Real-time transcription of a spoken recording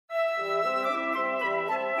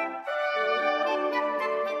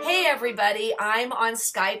Hey everybody, I'm on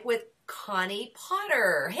Skype with Connie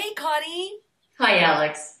Potter. Hey Connie. Hi,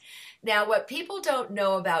 Alex. Now what people don't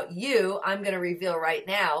know about you, I'm going to reveal right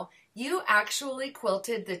now. You actually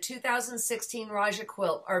quilted the 2016 Rajah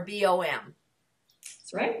quilt, or BOM.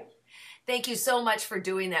 That's right. Thank you so much for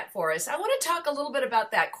doing that for us. I want to talk a little bit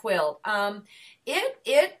about that quilt. There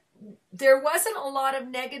wasn't a lot of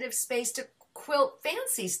negative space to quilt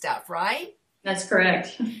fancy stuff, right? That's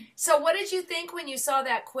correct. So what did you think when you saw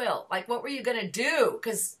that quilt? Like, what were you going to do?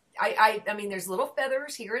 Because I mean, there's little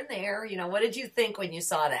feathers here and there. You know, what did you think when you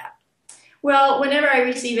saw that? Well, whenever I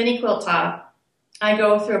receive any quilt top, I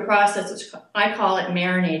go through a process which I call it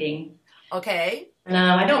marinating. Okay. And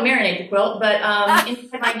I don't marinate the quilt, but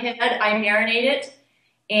inside my head, I marinate it.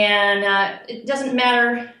 And it doesn't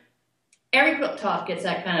matter. Every quilt top gets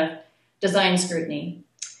that kind of design scrutiny.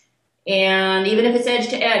 And even if it's edge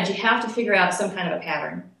to edge, you have to figure out some kind of a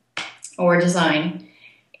pattern or design.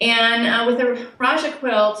 And with a Rajah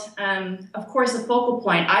quilt, of course, the focal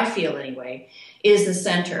point, I feel anyway, is the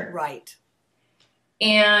center. Right.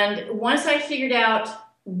 And once I figured out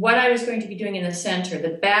what I was going to be doing in the center,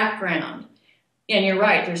 the background, and you're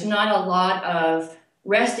right, there's not a lot of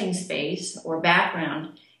resting space or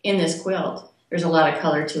background in this quilt. There's a lot of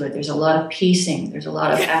color to it. There's a lot of piecing. There's a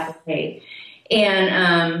lot of applique.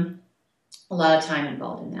 And a lot of time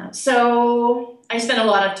involved in that. So I spent a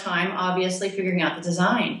lot of time, obviously, figuring out the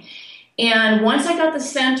design. And once I got the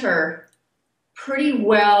center pretty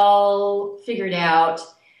well figured out,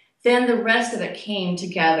 then the rest of it came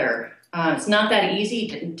together. It's not that easy.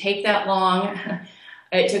 It didn't take that long.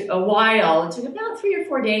 It took a while. It took about 3 or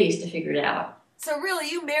 4 days to figure it out. So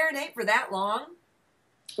really, you marinate for that long?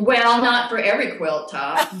 Well, not for every quilt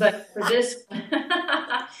top, but for this,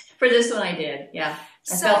 for this one I did. Yeah,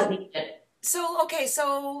 I felt it needed it. So, okay,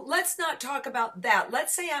 so let's not talk about that.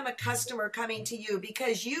 Let's say I'm a customer coming to you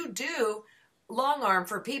because you do long arm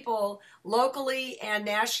for people locally and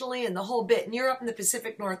nationally and the whole bit. And you're up in the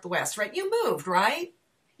Pacific Northwest, right? You moved, right?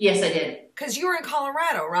 Yes, I did. Because you were in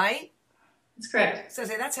Colorado, right? That's correct. So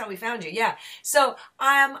that's how we found you. Yeah. So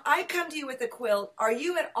I come to you with a quilt. Are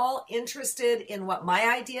you at all interested in what my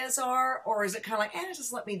ideas are? Or is it kind of like,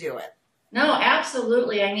 just let me do it? No,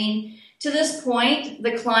 absolutely. I mean, to this point,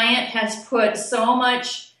 the client has put so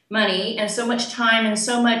much money and so much time and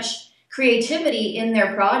so much creativity in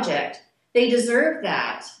their project. They deserve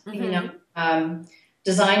that,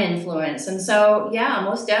 design influence. And so, yeah,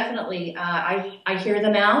 most definitely, I hear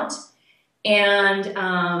them out. And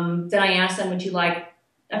then I ask them, would you like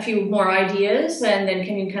a few more ideas? And then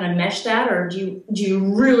can you kind of mesh that? Or do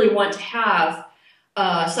you really want to have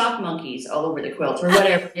sock monkeys all over the quilt or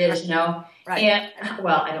whatever it is, Right. And,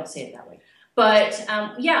 well, I don't say it that way. But,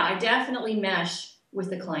 yeah, I definitely mesh with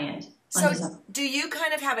the client. So do you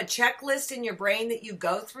kind of have a checklist in your brain that you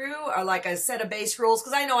go through, or like a set of base rules?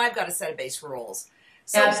 Because I know I've got a set of base rules.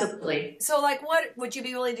 So, absolutely. So like what, would you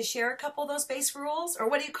be willing to share a couple of those base rules? Or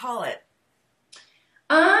what do you call it?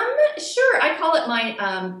 Sure. I call it my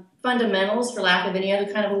fundamentals, for lack of any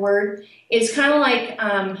other kind of a word. It's kind of like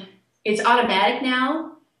it's automatic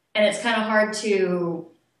now, and it's kind of hard to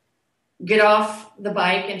get off the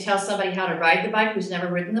bike and tell somebody how to ride the bike who's never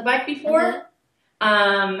ridden the bike before.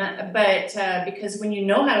 But because when you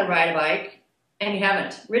know how to ride a bike and you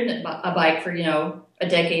haven't ridden a bike for, a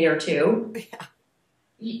decade or two,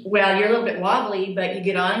 well, you're a little bit wobbly, but you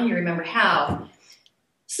get on and you remember how.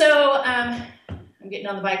 So I'm getting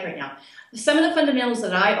on the bike right now. Some of the fundamentals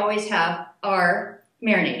that I always have are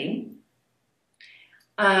marinating,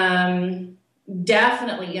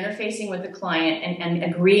 definitely interfacing with the client and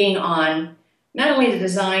agreeing on not only the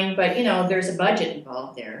design, but, there's a budget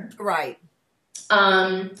involved there. Right.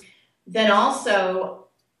 Then also,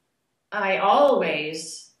 I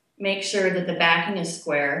always make sure that the backing is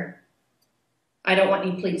square. I don't want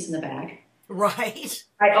any pleats in the back. Right.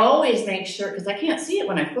 I always make sure, because I can't see it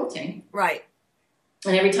when I'm quilting. Right.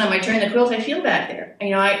 And every time I turn the quilt, I feel back there.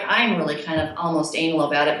 I'm really kind of almost anal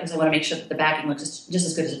about it because I want to make sure that the backing looks just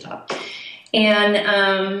as good as the top.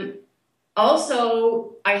 And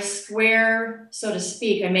also, I square, so to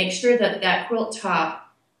speak. I make sure that that quilt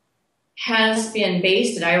top has been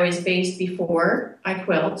basted. I always baste before I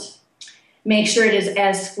quilt. Make sure it is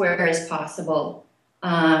as square as possible.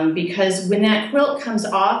 Because when that quilt comes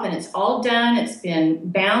off and it's all done, it's been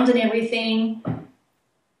bound and everything,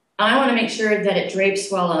 I want to make sure that it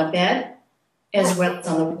drapes well on a bed, as well as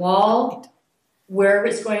on the wall, wherever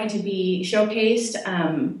it's going to be showcased.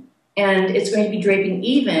 And it's going to be draping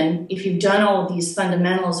even if you've done all of these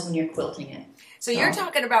fundamentals when you're quilting it. So you're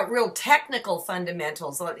talking about real technical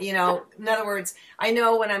fundamentals. You know, in other words, I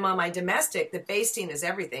know when I'm on my domestic, the basting is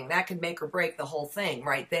everything. That could make or break the whole thing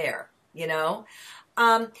right there, you know.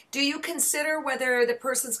 Do you consider whether the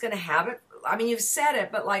person's going to have it? I mean, you've said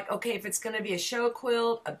it, but like, okay, if it's going to be a show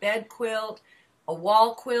quilt, a bed quilt, a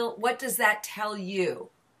wall quilt, what does that tell you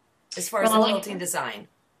as far as the quilting design?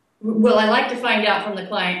 Well, I like to find out from the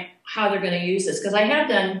client how they're going to use this, because I have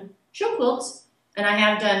done show quilts and I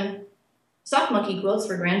have done sock monkey quilts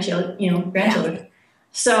for grandchildren, grandchildren. Yeah.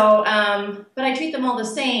 So, but I treat them all the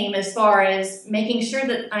same as far as making sure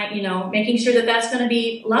that making sure that that's going to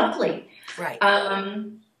be lovely. Right.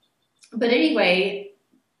 But anyway,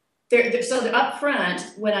 so up front,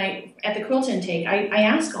 at the quilt intake, I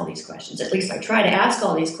ask all these questions. At least I try to ask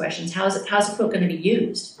all these questions. How's the quilt going to be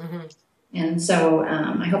used? Mm-hmm. And so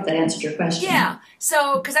I hope that answered your question. Yeah.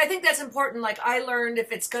 So, because I think that's important. Like I learned, if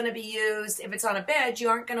it's going to be used, if it's on a bed, you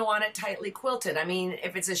aren't going to want it tightly quilted. I mean,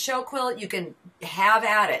 if it's a show quilt, you can have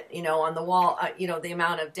at it, on the wall, the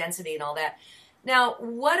amount of density and all that. Now,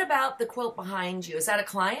 what about the quilt behind you? Is that a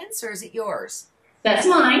client's or is it yours? That's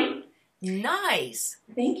mine. Nice.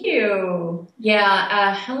 Thank you.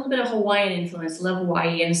 Yeah, a little bit of Hawaiian influence. Love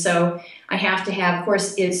Hawaii, and so I have to have. Of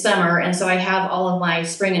course, it's summer, and so I have all of my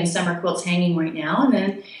spring and summer quilts hanging right now. And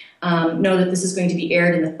then know that this is going to be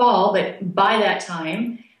aired in the fall, but by that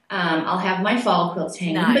time, I'll have my fall quilts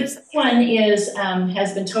hanging. Nice. But this one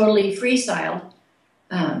has been totally freestyled,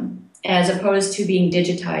 as opposed to being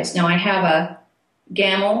digitized. Now I have a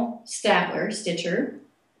Gamel Statler stitcher.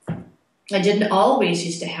 I didn't always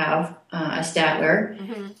used to have a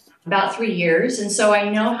Statler, about 3 years. And so I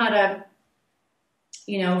know how to,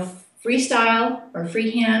 freestyle or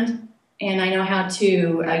freehand, and I know how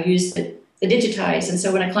to use the digitize. And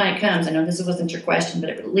so when a client comes, I know this wasn't your question, but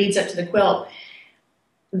it leads up to the quilt.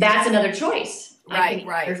 That's another choice. Right.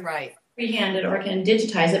 Freehand it or can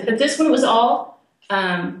digitize it. But this one was all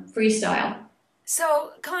freestyle.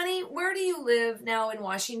 So, Connie, where do you live now in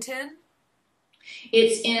Washington?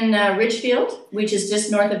 It's in Ridgefield, which is just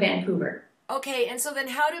north of Vancouver. Okay, and so then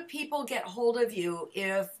how do people get hold of you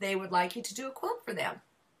if they would like you to do a quilt for them?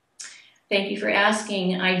 Thank you for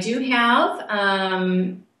asking. I do have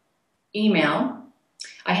email.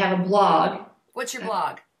 I have a blog. What's your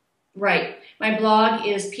blog? Right. My blog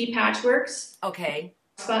is ppatchworks. Okay.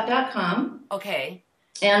 Spot.com. Okay.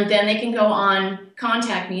 And then they can go on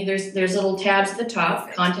Contact Me. There's little tabs at the top.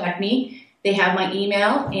 Perfect. Contact Me. They have my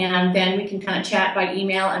email, and then we can kind of chat by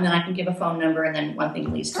email, and then I can give a phone number, and then one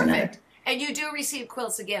thing leads to another. And you do receive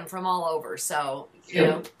quilts, again, from all over, so,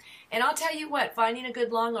 And I'll tell you what, finding a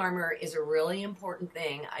good long armor is a really important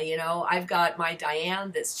thing. I've got my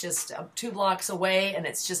Diane that's just 2 blocks away, and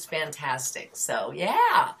it's just fantastic. So,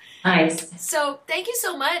 yeah. Nice. So, thank you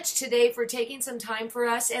so much today for taking some time for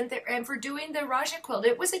us and for doing the Rajah quilt.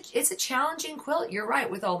 It's a challenging quilt. You're right,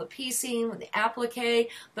 with all the piecing, with the applique.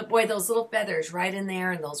 But, boy, those little feathers right in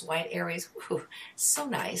there and those white areas. Whew, so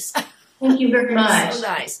nice. Thank you very much. So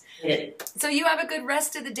nice. So, you have a good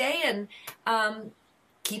rest of the day, and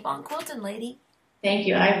keep on quilting, lady. Thank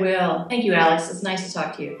you. I will. Thank you, Alex. It's nice to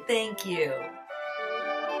talk to you. Thank you.